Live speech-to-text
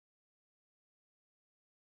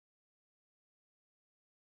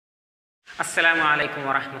Assalamu alaikum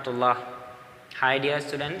wa rahmatullah. Hi dear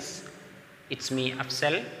students, it's me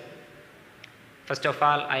AFSAL. First of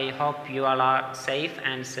all, I hope you all are safe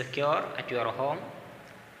and secure at your home.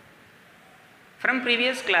 From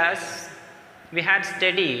previous class, we had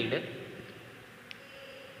studied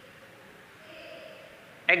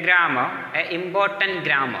a grammar, an important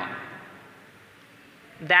grammar,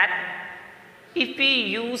 that if we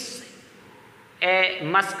use a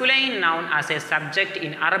masculine noun as a subject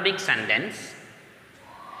in Arabic sentence,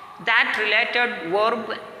 that related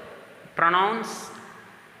verb, pronouns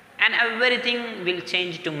and everything will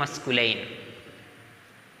change to masculine.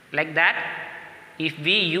 Like that, if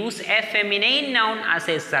we use a feminine noun as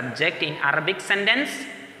a subject in Arabic sentence,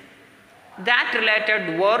 that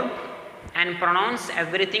related verb and pronouns,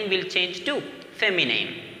 everything will change to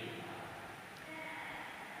feminine.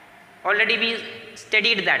 Already we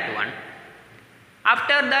studied that one.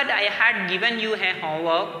 After that, I had given you a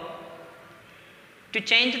homework to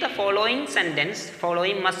change the following sentence,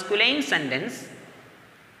 following masculine sentence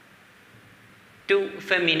to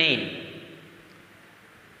feminine.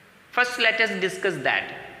 First, let us discuss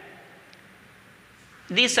that.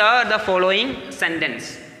 These are the following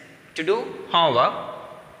sentence to do homework.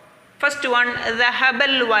 First one, ذهب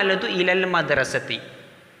الولد إلى المدرسة.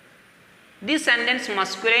 This sentence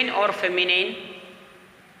masculine or feminine?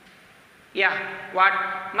 Yeah, what?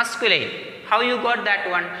 Masculine. How you got that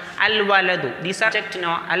one? Al-waladu. The subject, no,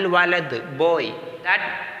 al-walad, boy.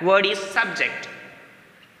 That word is subject.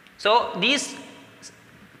 So, this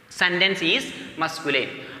sentence is masculine.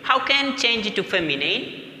 How can change it to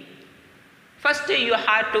feminine? First, you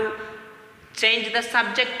have to change the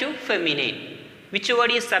subject to feminine. Which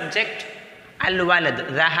word is subject? Al-walad.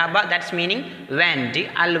 Dhahaba, that's meaning went.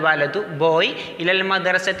 Al-waladu, boy. Ilal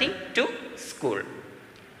madrasati, to school.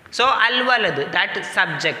 So, al-walad, that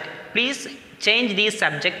subject, please change the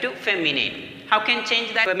subject to feminine. How can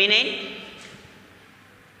change that feminine?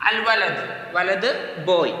 Al-walad, walad,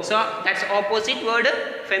 boy. So, that's opposite word,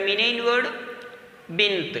 feminine word,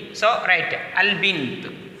 bint. So, right, al-bint.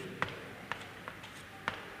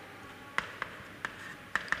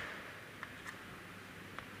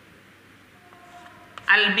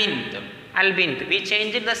 Al-bint, al-bint. We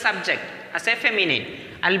changed the subject as a feminine.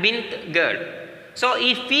 Al-bint, girl. So,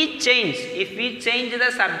 if we change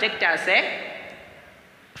the subject as a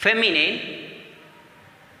feminine,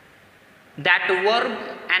 that verb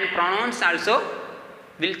and pronouns also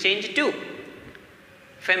will change to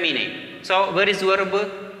feminine. So, where is verb?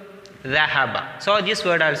 Dhahaba. So, this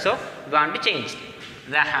word also we want to change.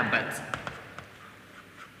 Dhahabat.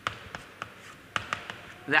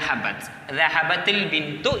 Dhahabat. Dhahabatil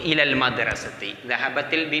bintu ilal madrasati.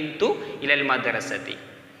 Dhahabatil bintu ilal madrasati.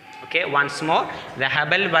 Okay, once more,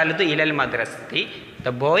 Dhahabal waladu ilal madrasati.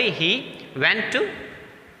 The boy, he went to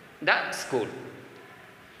the school.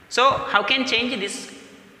 So, how can change this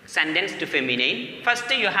sentence to feminine? First,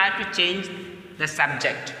 you have to change the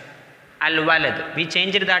subject. Al-walad. We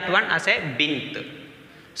changed that one as a bint.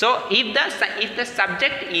 So, if the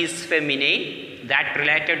subject is feminine, that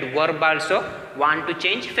related verb also want to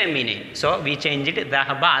change feminine. So, we changed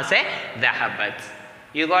dhahaba as a dhahabat.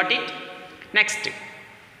 You got it? Next.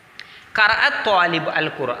 Qara'at talib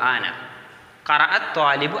al-Qur'ana. Qara'at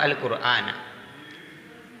talib al-Qur'ana.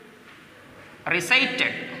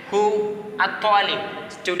 Recited. Who?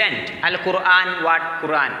 At-talib. Student. Al-Qur'an. What?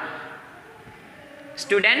 Quran.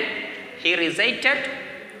 Student. He recited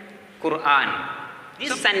Quran.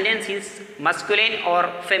 This sentence is masculine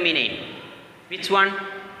or feminine? Which one?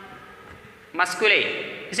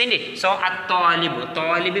 Masculine. Isn't it? So, at-talib.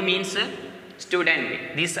 Talib means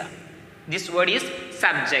student. This word is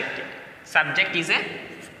subject. Subject is a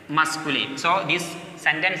masculine. So, this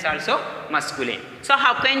sentence also masculine. So,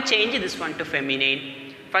 how can change this one to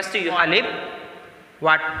feminine? First, you have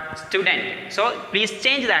what? Student. So, please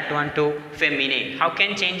change that one to feminine. How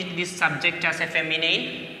can change this subject as a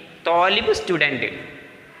feminine? Talib, student.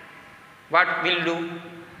 What will do?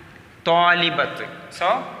 Talibat. So,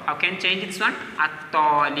 how can change this one?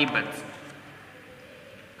 At-talibat.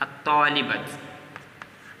 At-talibat.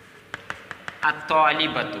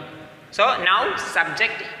 At-talibatu. So, now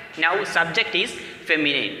subject is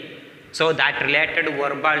feminine. So, that related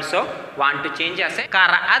verb also want to change as a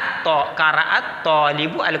qara'at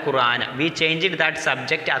talibu al-Qur'ana. We changed that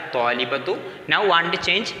subject at-talibatu. Now, want to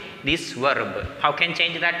change this verb. How can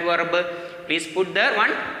change that verb? Please put there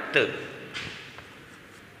one t.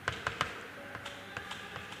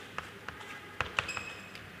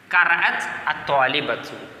 Qara'at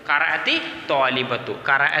at-talibatu. Qara'ati talibatu.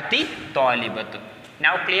 Qara'ati talibatu.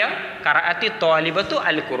 Now clear? Qara'ati talibatu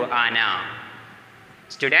al-Qur'ana.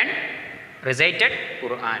 Student, recited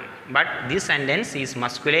Quran. But this sentence is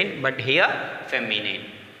masculine, but here feminine.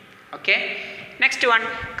 Okay. Next one,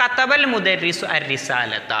 katabal mudarrisu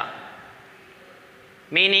ar-risalata.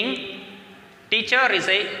 Meaning, teacher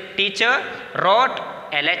wrote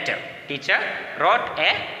a letter. Teacher wrote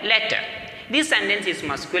a letter. This sentence is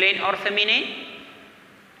masculine or feminine?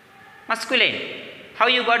 Masculine. How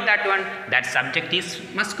you got that one? That subject is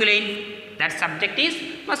masculine. That subject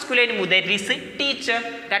is masculine. Mudarris, teacher.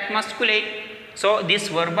 That masculine. So this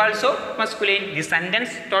verb also masculine. This sentence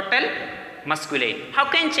total masculine. How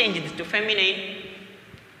can change this to feminine?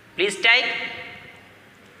 Please type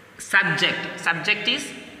subject. Subject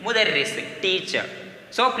is mudarris, teacher.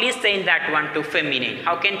 So please change that one to feminine.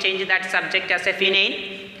 How can change that subject as a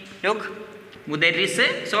feminine? Look,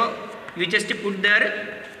 mudarris. So you just put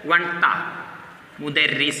there one ta.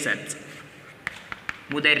 Mudarrisat.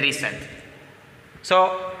 Mudarrisat.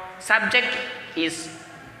 So subject is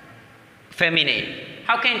feminine.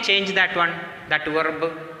 How can change that one? That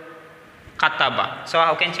verb kataba. So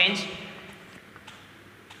how can change?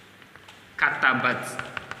 Katabat.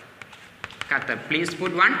 Katab. Please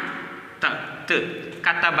put one ta.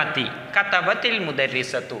 Katabati. Katabatil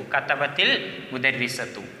mudarrisatu. Katabatil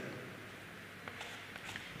mudarrisatu.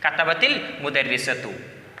 Katabatil mudarrisatu.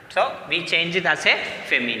 So we change it as a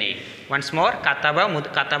feminine. Once more, katabal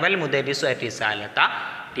mudarrisu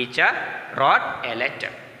ar-risalata. Teacher wrote a letter.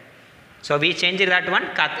 So we change that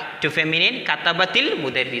one to feminine. Katabatil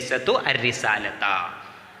mudarrisatu ar-risalata.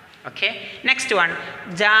 Okay. Next one,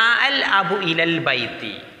 ja'al abu ilal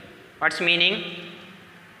baiti. What's meaning?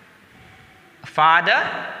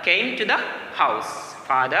 Father came to the house.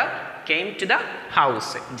 Father came to the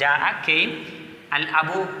house. Ja'a came. Al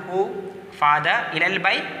abu who? Father ilal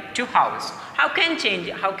bayt to house. How can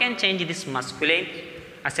change this masculine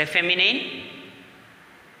as a feminine?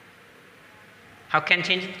 How can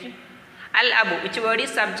change it? Al abu. Which word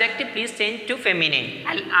is subject? Please change to feminine.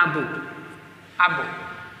 Al abu. Abu.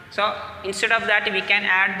 So instead of that we can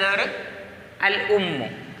add the al ummu.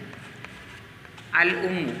 Al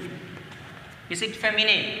ummu. Is it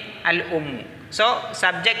feminine? Al ummu. So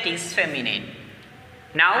subject is feminine.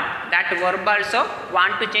 Now that verb also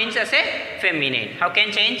want to change as a feminine. How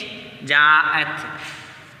can change? Ja'at.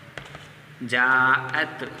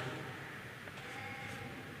 Ja'at.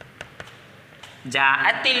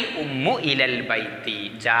 Ja'atil ummu ilal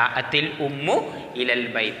baiti. Ja'atil ummu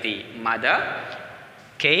ilal baiti. Mother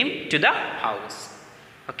came to the house.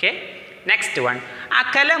 Okay. Next one.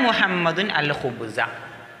 Akala Muhammadun al-khubza.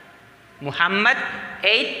 Muhammad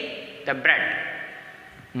ate the bread.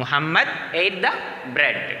 Muhammad ate the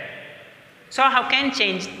bread. So how can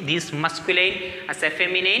change this masculine as a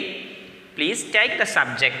feminine? Please take the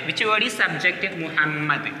subject. Which word is subject?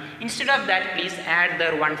 Muhammad. Instead of that, please add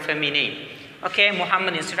the one feminine. Okay,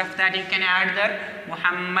 Muhammad. Instead of that, you can add the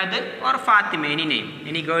Muhammad or Fatima. Any name,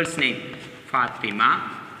 any girl's name.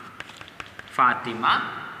 Fatima.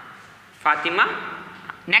 Fatima. Fatima.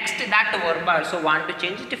 Next, that verb also want to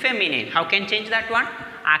change it to feminine. How can change that one?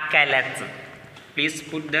 Akalat. Please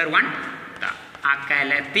put there one.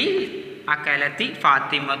 Akalati. Akalati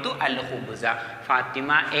Fatimatu al-khubza.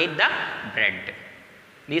 Fatima ate the bread.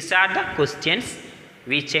 These are the questions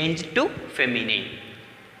we changed to feminine.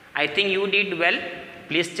 I think you did well.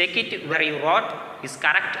 Please check it where you wrote is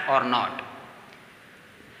correct or not.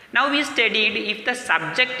 Now we studied if the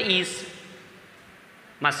subject is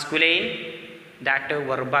masculine, that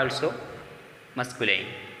verb also masculine.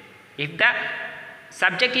 If the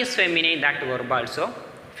subject is feminine, that verb also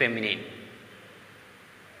feminine.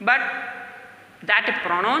 But that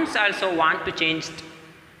pronouns also want to change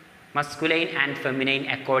masculine and feminine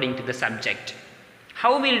according to the subject.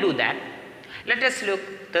 How we'll do that? Let us look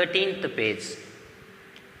 13th page.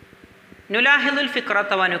 نلاحظ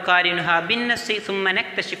الفكرة ونقارنها بالنص ثم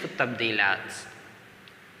نكتشف التبديلات.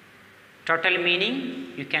 Total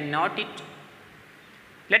meaning, you can note it.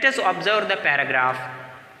 Let us observe the paragraph,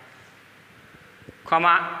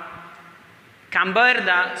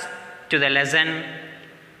 compare to the lesson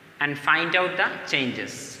and find out the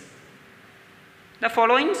changes. The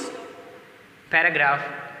following paragraph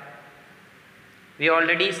we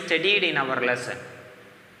already studied in our lesson,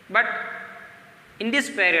 but in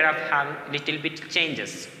this paragraph have little bit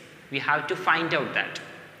changes. We have to find out that.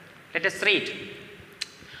 Let us read.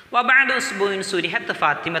 وَبَعْدُ أُسْبُوعٍ سُرِحَتْ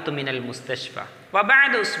فَاطِمَةُ مِنَ الْمُسْتَشْفَى.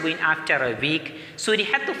 وَبَعْدُ أُسْبُوعٍ after a week,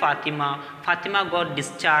 سُرِحَتْ Fatima got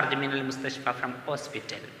discharged min al-mustashfa from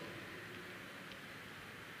hospital.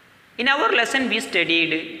 In our lesson we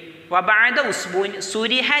studied وَبَعْدَ أُسْبُوعٍ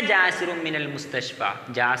سُرِحَ جَاسِرٌ مِنَ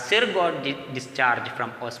الْمُسْتَشْفَى. Jasir got discharged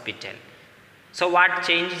from hospital. So what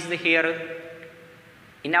changes here?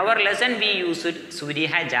 In our lesson we used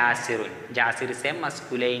Suriha Jasirun. Jasir is a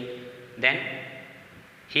masculine. Then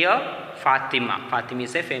here Fatima. Fatima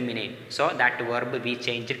is a feminine. So that verb we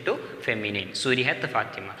changed it to feminine. Surihat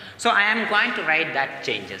Fatima. So I am going to write that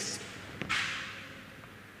changes.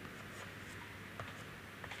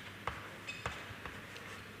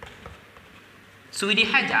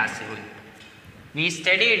 Suriha Jasirun. We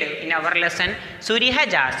studied in our lesson Suriha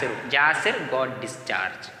Jasiru. Jasir got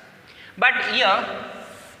discharged. But here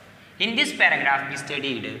in this paragraph we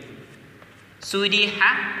studied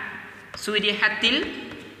Surihat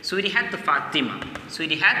Fatima.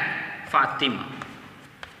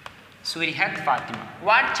 Surihat Fatima.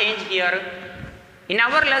 What change here? In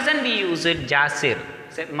our lesson we used Jasir,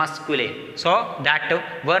 masculine. So that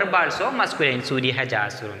verb also masculine, Suriha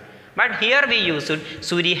Jasirun. But here we used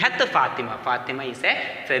Surihat Fatima. Fatima is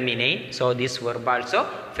a feminine. So this verb also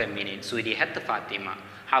feminine, Surihat Fatima.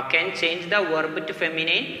 How can change the verb to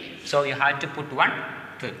feminine? So you have to put one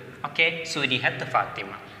th. Okay, Surihat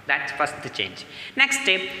Fatima. That's first change. Next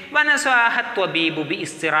step, Wanasahat Tabibu bi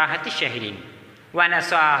istirahati shahrin.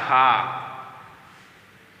 Wanasaha.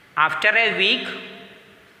 After a week,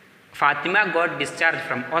 Fatima got discharged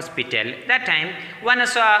from hospital. That time,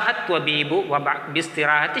 Wanasahat Tabibu bi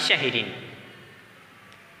istirahati shahrin.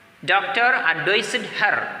 Doctor advised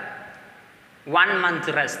her 1 month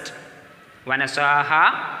rest.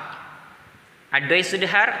 Wanasaha advised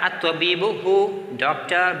her at Tabibu who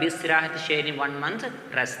doctor bistirahati shahrin 1 month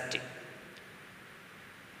rest.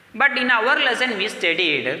 But in our lesson we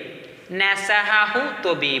studied Nasahahu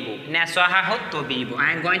Tabibu. Nasahahu Tabibu.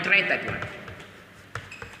 I am going to write that one.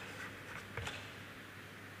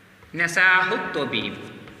 Nasahahu Tabibu.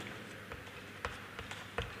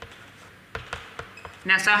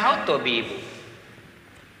 Nasahahu Tabibu.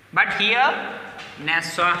 But here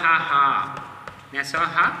Nasahaha.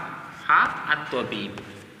 Nasaha at-Tabib.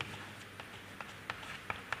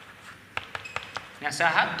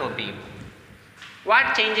 Nasaha Tabib.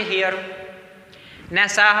 What change here?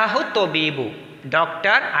 Nasahahu Tabibu. Doctor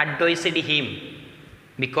advised him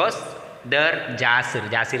because there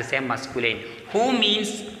Jasir is a masculine. Who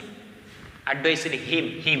means advised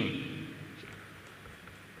him.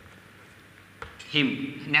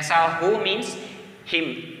 Nasahu means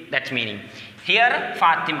him. That's meaning. Here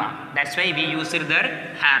Fatima. That's why we used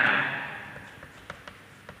there her.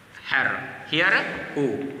 Here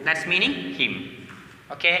who. That's meaning him.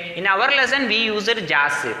 Okay. In our lesson we used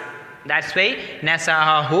Jasir. That's why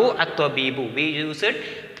Nasahahu at-Tabibu. We used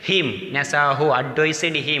him. Nasahu advised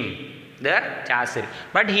him. There Jasir.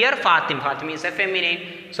 But here Fatima. Fatima is a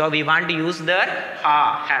feminine. So we want to use there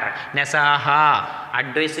her. Nasaha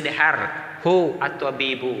advised her. Who?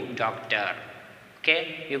 At-Tabibu. Doctor.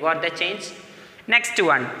 Okay. You got the change? Next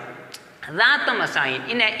one. That Masain.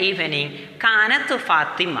 In the evening. Kanat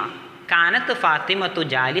Fatima tu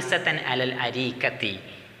jalisatan alal arikati.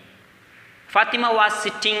 Fatima was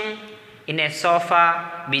sitting in a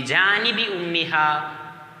sofa bijanibi ummiha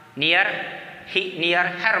near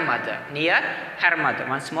her mother.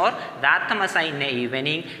 Once more, that Masa in the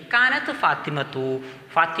evening, Kanat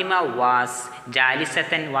Fatima was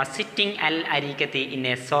jalisatan, was sitting al arikati in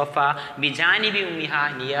a sofa bijanibi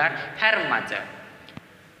ummiha near her mother.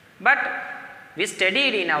 But we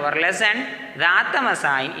studied in our lesson that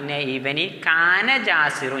Masain in the evening, Kana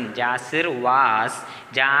Jasirun. Jasir was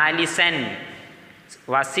jalisan,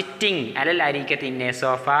 was sitting al arikati in a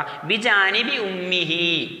sofa bijanibi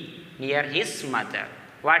ummihi near his mother.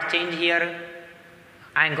 What change here?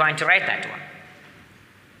 I am going to write that one.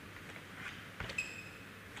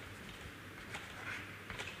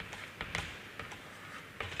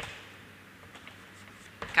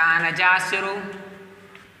 Kana Jasiru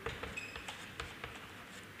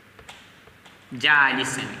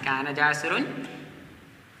Jalisan. Kana Jasirun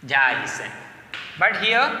Jalisan. But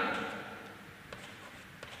here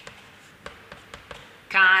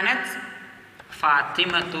Kanat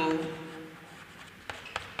Fatimatu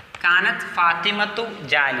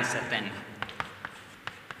Jalisatan.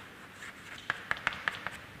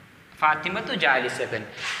 Fatimatu Jalisatan.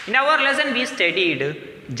 In our lesson we studied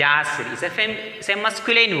Jasir is a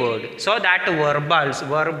masculine word. So that verb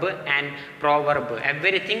and proverb,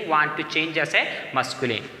 everything want to change as a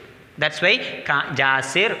masculine. That's why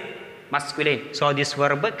Jasir masculine. So this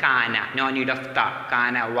verb kana, no need of ta.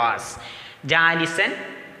 Kana was. Jalisan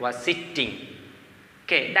was sitting.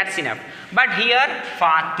 Okay, that's enough. But here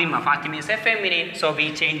Fatima is a feminine. So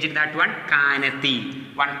we changed that one.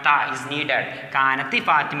 Kanati. One ta is needed. Kanati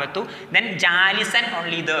Fatimatu. Then Jalisan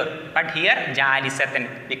only there. But here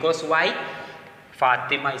Jalisatan. Because why?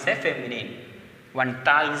 Fatima is a feminine. One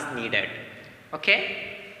ta is needed.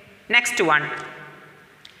 Okay. Next one.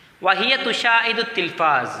 وهي تشاهد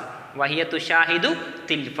التلفاز. وهي تشاهد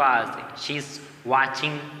التلفاز. She is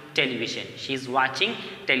watching television. She is watching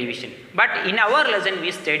television. But in our lesson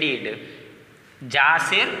we studied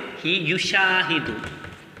Jasir, he yushahidu.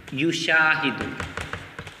 Yushahidu.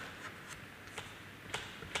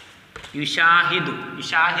 Yushahidu.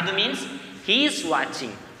 Yushahidu means he is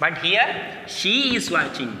watching. But here she is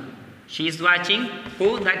watching. She is watching.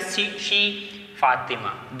 Who? That's she.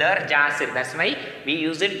 Fatima. There Jasir. That's why we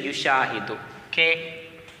use it yushahidu. Okay.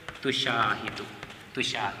 Tushahidu.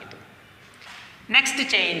 Tushahidu. Next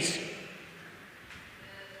change.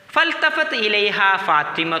 فالتفت إليها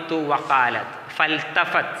فاطمة وقالت.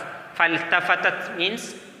 فالتفت. فالتفتت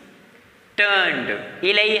means turned.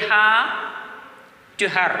 إليها to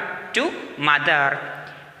her. To mother.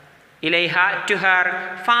 إليها to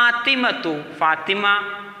her. فاطمة. فاطمة.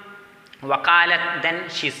 وقالت then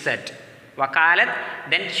she said. وقالت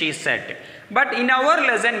then she said. But in our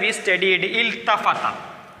lesson we studied iltafata.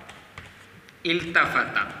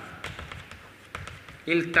 Iltafata.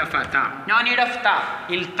 Iltafata. No need of ta.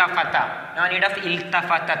 Iltafata. No need of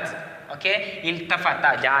iltafatat. Okay.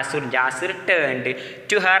 Iltafata. Jasur turned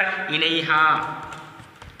to her. Ilayha.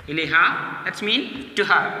 Ilayha. That means to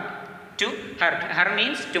her. To her. Her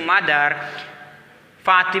means to mother.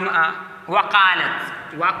 Fatima. Waqalat.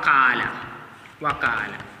 Waqala.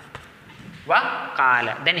 Waqala.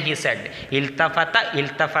 Waqala. Then he said, Iltafata,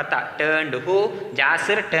 iltafata. Turned who?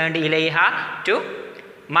 Jasir turned ilayha to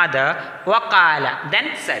mother. Waqala.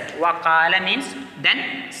 Then said. Waqala means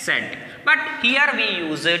then said. But here we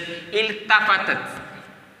use it iltafatat.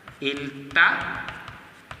 Iltafatat.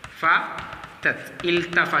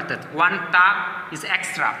 Iltafatat. One ta is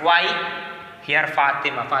extra. Why? Here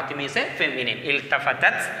Fatima. Fatima is a feminine.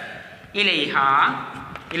 Iltafatat. Ilayha.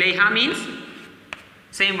 Ilayha means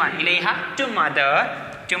same one. Ilayha to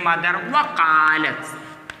mother. To mother. Waqalat.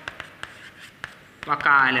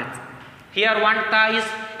 Waqalat. Here one ta is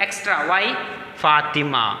extra. Why?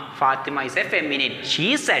 Fatima. Fatima is a feminine.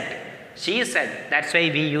 She said. She said. That's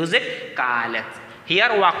why we use it. Qalat. Here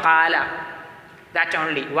waqala. That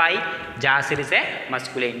only. Why? Jasir is a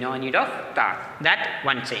masculine. No need of ta. That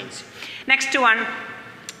one change. Next one.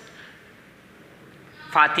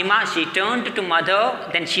 Fatima, she turned to mother,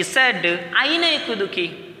 then she said, Aina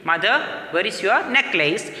ikuduki? Mother, where is your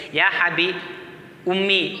necklace? Ya habi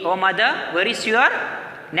ummi. Oh mother, where is your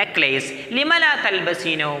necklace? Lima la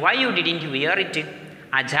talbasino? Why you didn't wear it?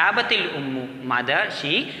 Ajabatil ummu. Mother,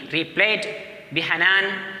 she replied,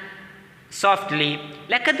 Bihanan, softly,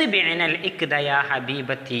 Lakad bi'ina al-ikda ya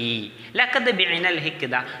habibati. Lakad bi'ina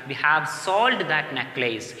al-ikda. We have sold that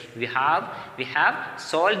necklace. We have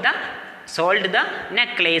sold the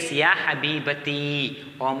necklace, ya habibati,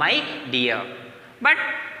 oh my dear. But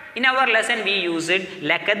in our lesson we use it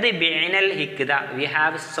lakad bi'inal hikda. We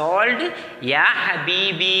have sold ya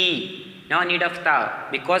habibi. No need of ta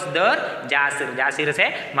because the jasir is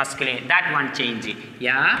a masculine. That one change.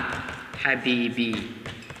 Ya habibi.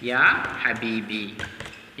 Ya habibi.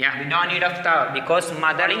 Yeah, we no need of ta because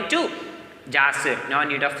mothering to Jasir, no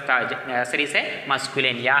need of ta. Jasir is a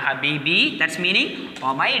masculine. Ya habibi, that's meaning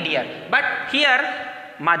oh my dear. But here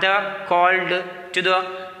mother called to the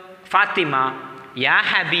Fatima, Ya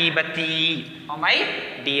habibati, oh my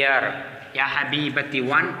dear. Ya habibati,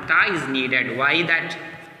 one ta is needed. Why that?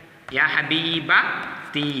 Ya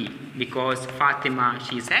habibati, because Fatima,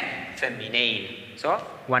 she is a feminine. So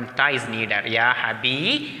one ta is needed. Ya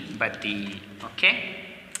habibati. Okay.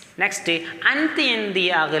 Next, Anti indi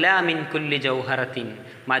aghla min kulli jawharatin.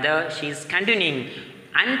 Mother, she is continuing.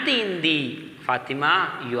 Anti indi,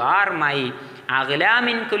 Fatima, you are my aghla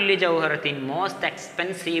min kulli jawharatin, most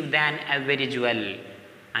expensive than every jewel.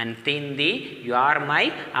 Anti indi, you are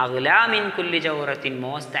my aghla min kulli jawharatin,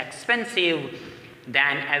 most expensive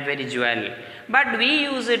than every jewel. But we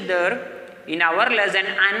use it there in our lesson,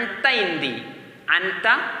 anta indi.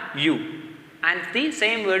 Anta, you. Anti,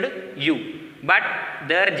 same word, you. But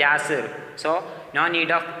there jasir, so no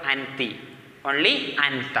need of anti, only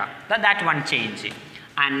anta. So that one change.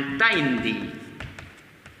 Anta indi.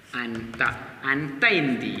 Anta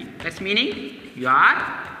indi. That's meaning you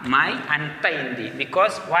are my anta indi.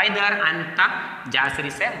 Because why there anta? Jasir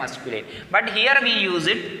is a masculine. But here we use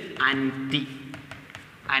it anti.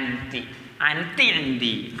 Anti. Anti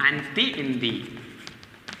indi. Anti indi.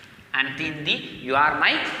 Anti indi, you are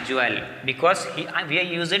my jewel. Because we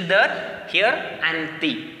use it there, here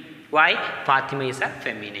anti. Why? Fatima is a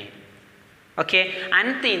feminine. Okay,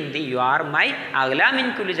 anti indi, you are my aghla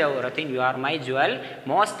min kulli jawharatin, you are my jewel,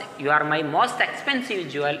 you are my most expensive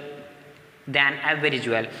jewel than every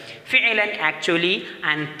jewel. Fi'lan, actually,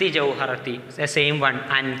 anti jawharati, the same one,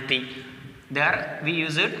 anti. There we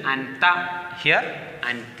used anta. Here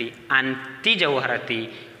anti. Anti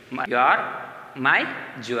jawharati. You are my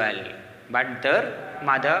jewel. But their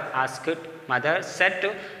mother said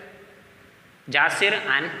to Jasir,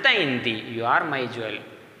 anta indi. You are my jewel.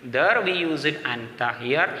 There we used anta.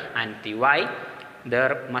 Here anti. Why?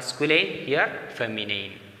 There masculine. Here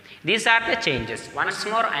feminine. These are the changes. Once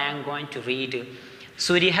more I am going to read.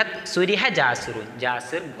 Suriha Jasirun.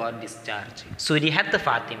 Jasir got discharged. Surihat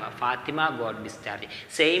Fatima. Fatima got discharged.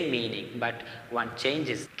 Same meaning, but one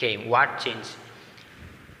changes came. What changed?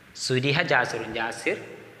 Suriha Jasirun. Jasir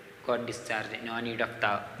got discharged. No need of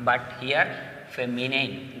ta. But here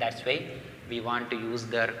feminine. That's why we want to use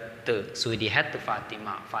the Surihat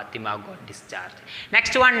Fatima. Fatima got discharged.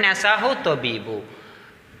 Next one, Nasahu Tobibu.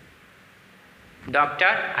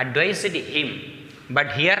 Doctor advised him.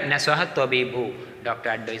 But here Nasahu Tobibu. Doctor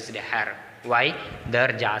advised her. Why? There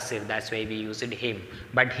Jasir, that's why we used him.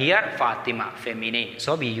 But here Fatima, feminine.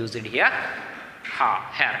 So we used here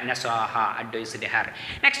her. Nasaha advised her.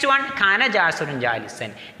 Next one, Kana Jasirun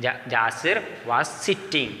Jalisan. Jasir was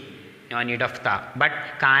sitting. No need of ta. But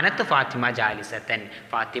Kanat Fatima Jalisatan.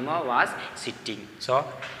 Fatima was sitting. So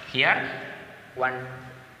here one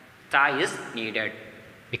ta is needed,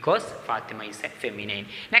 because Fatima is a feminine.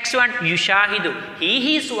 Next one, Yushahidu.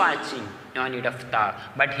 He is watching. No need of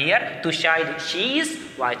ta. But here Tushahidu. She is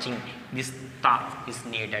watching. This ta is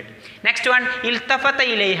needed. Next one, Iltafata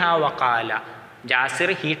ilayha waqala.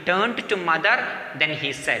 Jasir, he turned to mother, then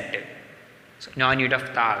he said. So, no need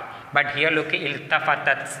of ta. But here look,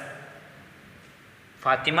 Iltafatat.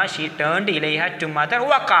 Fatima, she turned ilayha to mother,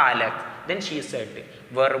 waqalat. Then she said.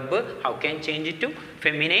 Verb, how can change it to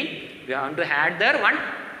feminine? We want to add there one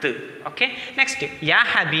t. Okay. Next, Ya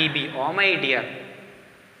Habibi, oh my dear.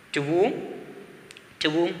 To whom? To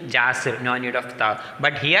whom? Jasir, no need of ta.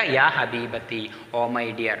 But here, Ya Habibati, oh my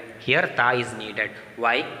dear. Here ta is needed.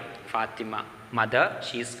 Why? Fatima. Mother,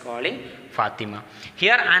 she is calling Fatima.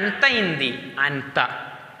 Here, Anta indi. Anta.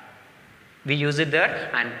 We use it there,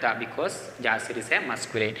 Anta, because Jasir is a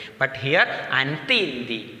masculine. But here, Anti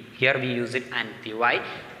indi. Here we use it anti. Why?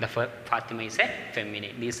 The Fatima is a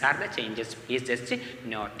feminine. These are the changes. Please just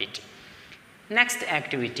note it. Next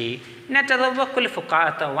activity. نتذوق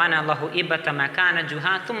الفقاعة ونضع إبة مكان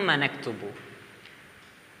جهة ثم نكتب.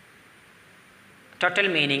 Total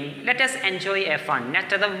meaning. Let us enjoy a fun.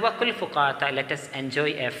 نتذوق الفقاعة. Let us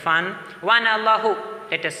enjoy a fun. ونضع.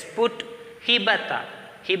 Let us put hibata.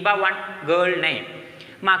 Hiba, one girl name.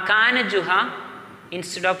 Makana juha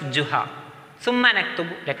instead of juha. Summa naktub,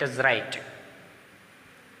 let us write.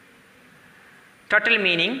 Total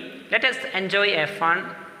meaning, let us enjoy a fun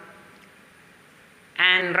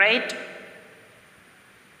and write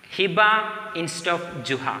hiba instead of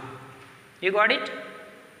juha. You got it?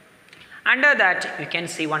 Under that, you can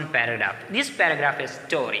see one paragraph. This paragraph is a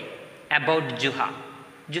story about juha.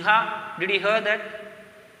 Juha, did you hear that?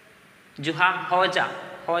 Juha, hoja.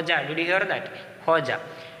 Hoja, did you hear that? Hoja.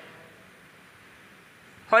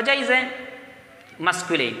 Hoja is a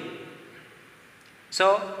masculine.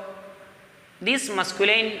 So, this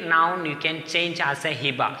masculine noun you can change as a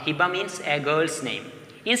hiba. Hiba means a girl's name.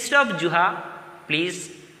 Instead of juha,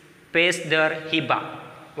 please paste there hiba,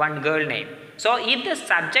 one girl name. So, if the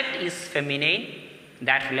subject is feminine,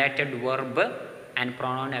 that related verb and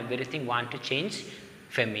pronoun everything want to change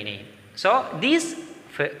feminine. So, this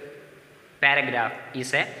paragraph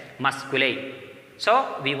is a masculine.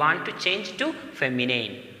 So, we want to change to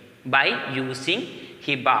feminine by using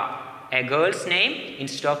hiba, a girl's name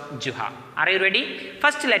instead of juha. Are you ready?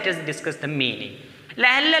 First, let us discuss the meaning.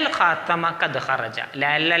 لَعَلَّ الْخَاتَمَ قَدْ خَرَجَ.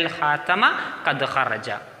 لَعَلَّ الْخَاتَمَ قَدْ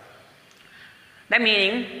خَرَجَ. The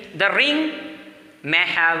meaning, the ring may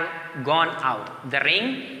have gone out. The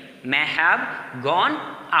ring may have gone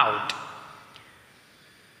out.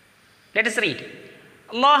 Let us read.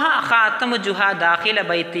 الله خاتم جها داخل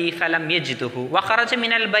بيتي فلم يجده وخرج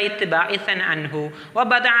من البيت باعثا عنه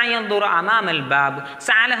وبدأ ينظر أمام الباب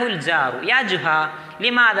سأله الجار يا جها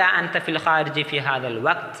لماذا أنت في الخارج في هذا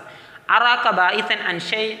الوقت أراك باعثا عن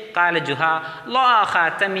شيء قال جها الله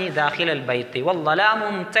خاتمي داخل البيت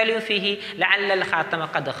والظلام ممتلئ فيه لعل الخاتم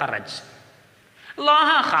قد خرج.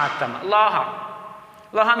 الله خاتم.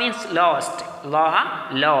 الله means lost.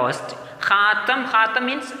 الله lost. Khatam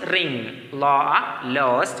means ring.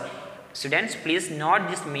 Lost. Students, please note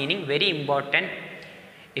this meaning, very important.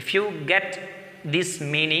 If you get this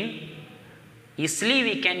meaning, easily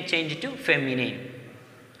we can change it to feminine.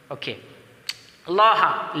 Okay.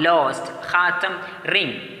 Laha, lost. Khatam,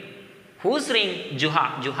 ring. Whose ring?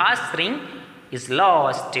 Juha. Juha's ring is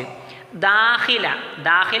lost. Dakhila.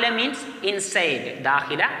 Dakhila means inside.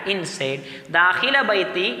 Dakhila, inside. Dakhila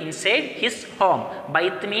baiti, inside his home.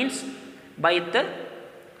 Bait means bait,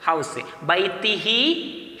 house.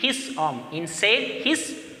 Baitihi, his home. Inside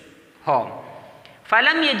his home.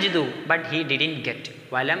 Falam yajidu, but he didn't get.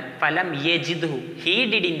 Falam yajidu, he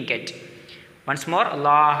didn't get. Once more,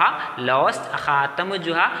 Laha, lost. Khatamu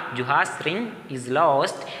Juha, Juha's ring is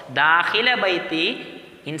lost. Dakhila baiti,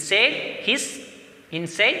 inside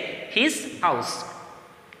his house.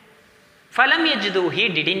 Falam yajidu, he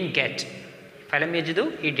didn't get. Falam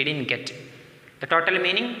yajidu, he didn't get. The total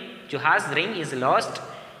meaning, Juha's ring is lost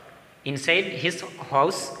inside his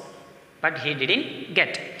house, but he didn't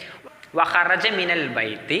get. Wa kharaja minal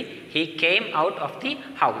baiti, he came out of the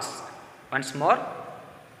house. Once more,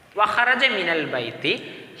 wa kharaja minal baiti,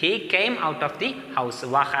 he came out of the house.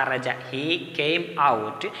 Wa kharaja, he came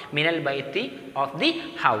out minal baiti, of the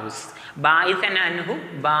house. Ba'ithan anhu,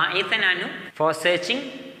 for searching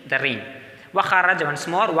the ring. Wa kharaja, once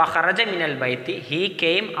more, wa kharaja minal baiti, he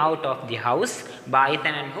came out of the house.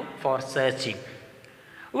 Ba'ithan anhu, for searching.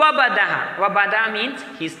 Wa badaha means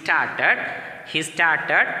he started.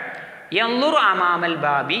 Yanzuru amamal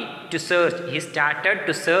babi, to search. He started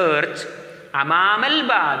to search. Amamal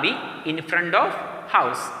babi, in front of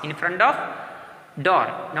house, in front of door,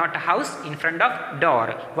 not house, in front of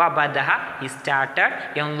door. Wabadaha, he started.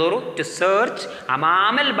 Yanzuru, to search.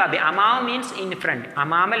 Amamal babi, amam means in front.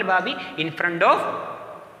 Amamal babi, in front of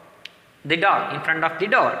the door, in front of the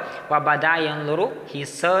door. Wabada yanzuru, he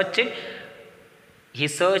searched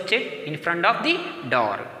in front of the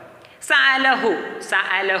door.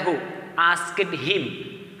 Sa'alahu, asked him.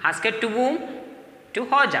 Asked to whom? To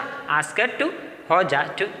Hoja. Asked to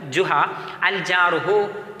Hoja, to Juha. Al-jaruhu,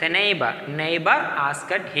 the neighbor. Neighbor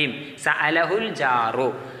asked him. Sa'alahu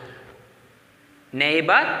al-jaru.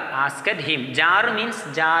 Neighbor asked him. Jar means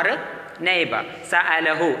jar, neighbor.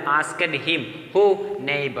 Sa'alahu, asked him. Who?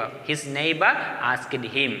 Neighbor. His neighbor asked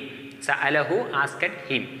him. Sa'alahu, asked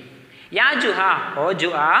him. Ya Juha,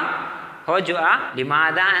 O Juha,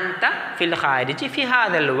 limada anta fil khariji fi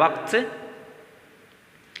hadha al-waqt.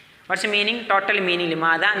 What's the meaning? Total meaning,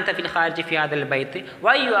 limada anta fil khariji fi hadha al-bayt.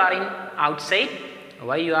 Why you are in outside?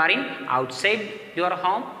 Why you are in outside your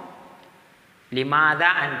home? Limada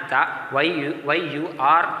anta, why you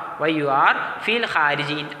are fil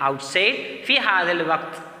khariji, in outside, fi hadha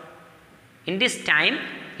al-waqt, in this time,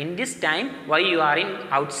 why you are in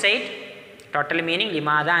outside? Total meaning,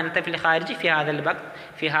 limada anta fil khariji fi hadha al-waqt,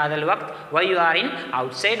 why you are in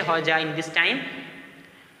outside Hoja in this time?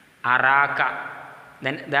 Araka,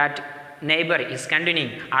 then that neighbor is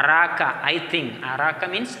continuing. Araka, I think. Araka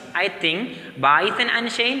means I think. Ba'ithan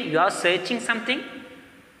anshain, you are searching something.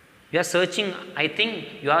 You are searching, I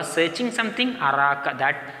think you are searching something. Araka,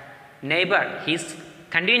 that neighbor, he is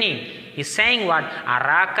continuing. He is saying what?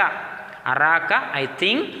 Araka, I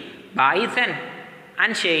think. Ba'ithan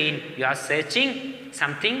anshain, you are searching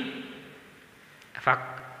something.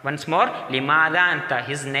 Once more, limada anta,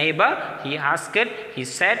 his neighbor, he asked, he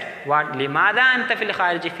said what? Limada anta fil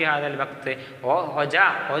khariji fi hadha al-waqt. Oh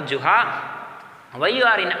Hoja, oh Juha, why you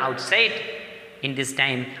are in outside in this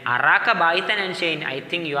time? Araka ba'ithan anshain, I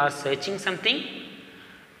think you are searching something.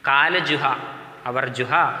 Kala Juha, our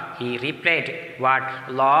Juha, he replied what?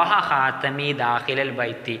 Laha khatami dakhil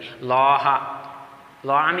al-bayti. Laha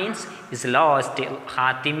means is lost.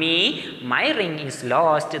 Khatimi, my ring is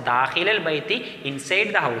lost. Dakhil al-bayti,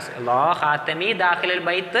 inside the house. La khatami dakhil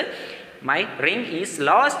al-bayt, my ring is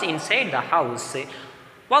lost inside the house.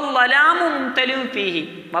 Wallalamu mumtaliun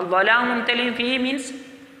fihi. Wallalamu mumtaliun fihi means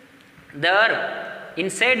there,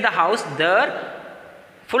 inside the house, there,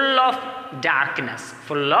 full of darkness.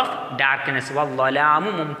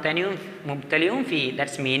 Wallalamu mumtaliun fihi,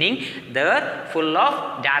 that's meaning there, full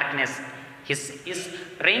of darkness. His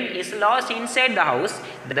ring is lost inside the house,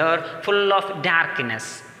 there full of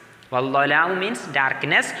darkness. Wallalahu means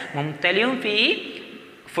darkness, mumtaliun fi,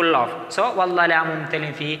 full of. So wallalahu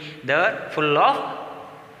mumtaliun fi, there full of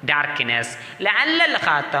darkness. La'alla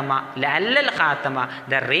al-khatama,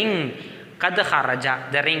 the ring, qad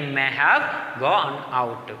kharaja, the ring may have gone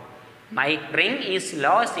out. My ring is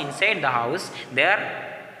lost inside the house,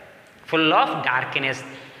 there full of darkness.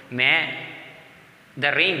 May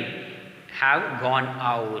the ring have gone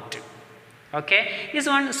out. Okay, this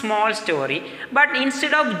one small story, but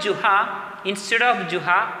instead of Juha,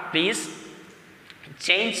 please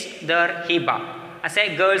change their hiba as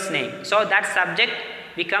a girl's name, so that subject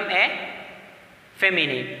become a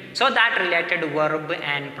feminine, so that related verb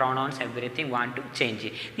and pronouns, everything want to change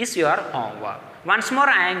it. This is your homework. Once more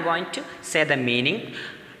I am going to say the meaning.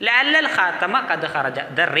 La'alla al-khatama qad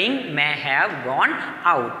kharaja, the ring may have gone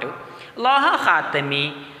out. Laha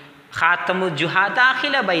khatami khatamu juha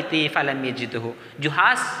dakhila bayti falam yajidhu.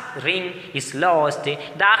 Juha's ring is lost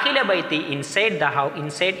dakhila bayti, inside the house,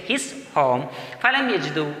 inside his home. Falam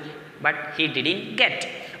yajidhu, but he didn't get.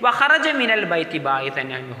 Wa kharaja min al bayti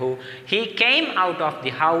ba'ithan anhu. He came out of the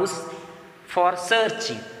house for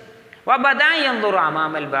searching. Wa bada yanzuru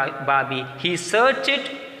amam al babi. He searched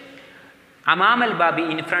amam al babi,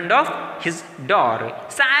 in front of his door.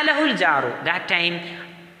 Sa'alahu al jaru. That time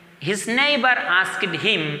his neighbor asked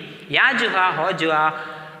him, Ya Juha, ho Juha,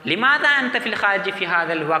 limada anta fil kharij fi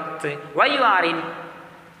hadha al waqt? Why you are in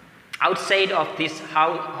outside of this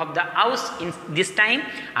house, of the house in this time?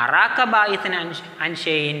 Araka ba'ithan an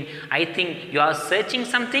shay'in. I think you are searching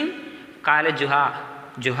something. Qala Juha.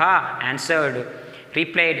 Juha answered,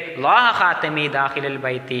 replied, La khatami dakhil al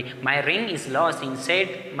bayti. My ring is lost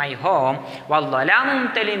inside my home.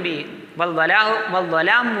 Wallahu mumtalim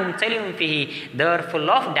fihi. They are full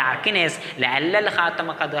of darkness. La'alla al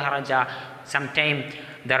khatama qad haraja. Sometime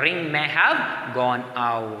the ring may have gone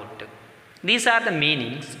out. These are the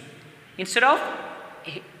meanings. Instead of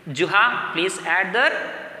Juha, please add the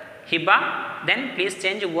hiba. Then please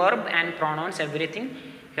change verb and pronouns, everything.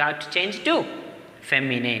 You have to change to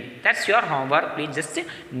feminine. That's your homework. Please just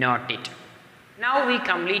note it. Now we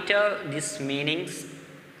completed these meanings.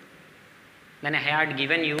 Then I had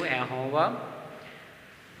given you a homework.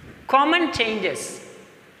 Common changes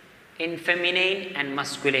in feminine and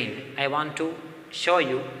masculine. I want to show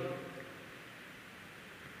you.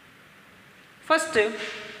 First,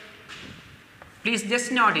 please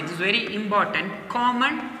just note it. It's very important.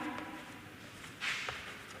 Common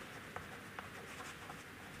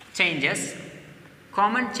changes.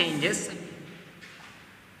 Common changes,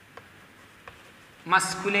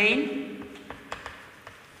 masculine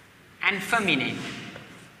and feminine.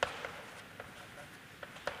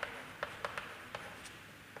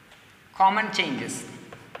 Common changes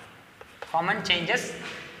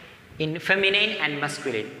in feminine and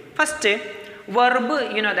masculine. First, verb,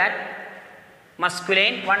 you know that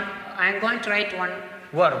masculine, one, I am going to write one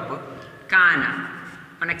verb, kana.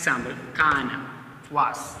 One example, kana,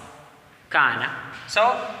 was. Kana.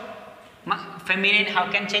 So, feminine, how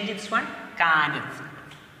can change this one? Kanat.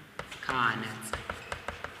 Kanat.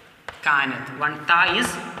 Kanat. One ta is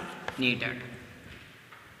needed.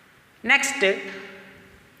 Next,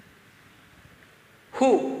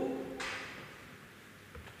 who.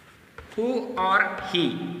 Who or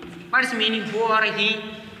he. What is meaning who or he?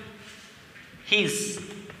 His.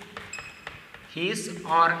 His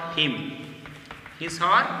or him. His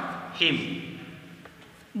or him.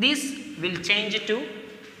 This will change to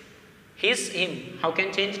his, him. How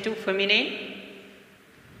can change to feminine?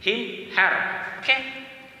 Him, her. Okay.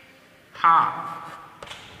 Her.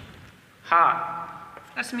 Her.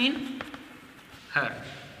 That's mean her.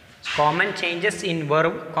 Common changes in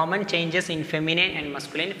verb, common changes in feminine and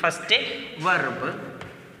masculine. First verb.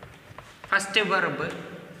 First verb.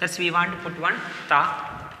 That's we want to put one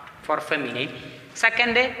ta for feminine.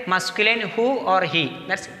 Second masculine who or he.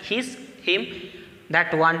 That's his, him.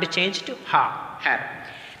 That want to change to her, her.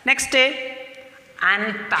 Next,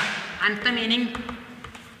 anta. Anta meaning,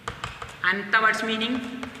 anta what's meaning?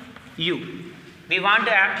 You. We want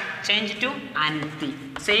to change to anti.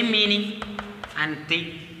 Same meaning,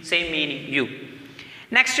 anti, same meaning, you.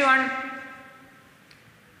 Next one,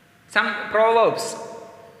 some proverbs.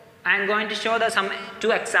 I am going to show the some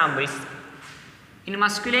two examples. In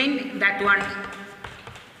masculine, that one,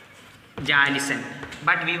 jalisan.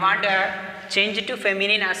 But we want to change it to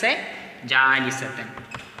feminine as a jalisatan.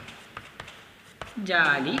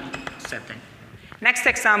 Jalisatan. Next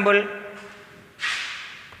example.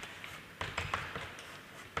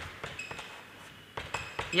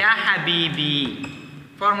 Ya Habibi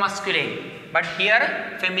for masculine. But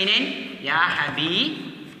here feminine, Ya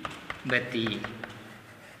Habibati.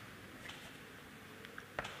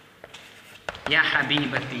 Ya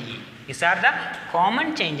Habibati. These are the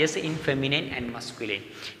common changes in feminine and masculine.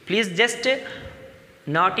 Please just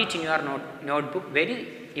note it in your notebook.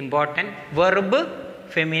 Very important. Verb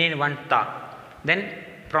feminine one ta. Then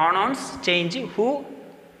pronouns change who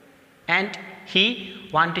and he,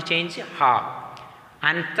 want to change her.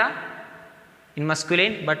 Anta in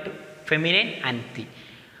masculine but feminine anti.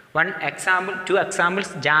 One example, two examples,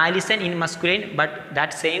 jalisan in masculine but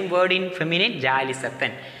that same word in feminine,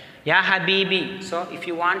 jalisatan. Ya Habibi. So if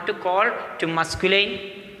you want to call to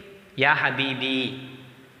masculine, Ya Habibi.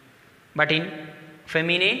 But in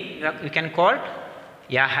feminine, you can call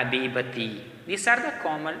Ya Habibati. These are the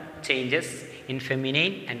common changes in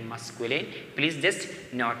feminine and masculine. Please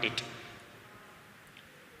just note it.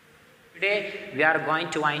 Today we are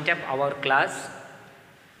going to wind up our class.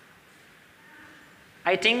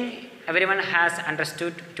 I think everyone has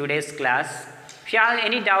understood today's class. If you have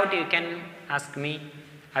any doubt, you can ask me.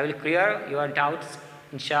 I will clear your doubts,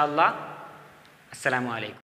 inshallah. Assalamu alaikum.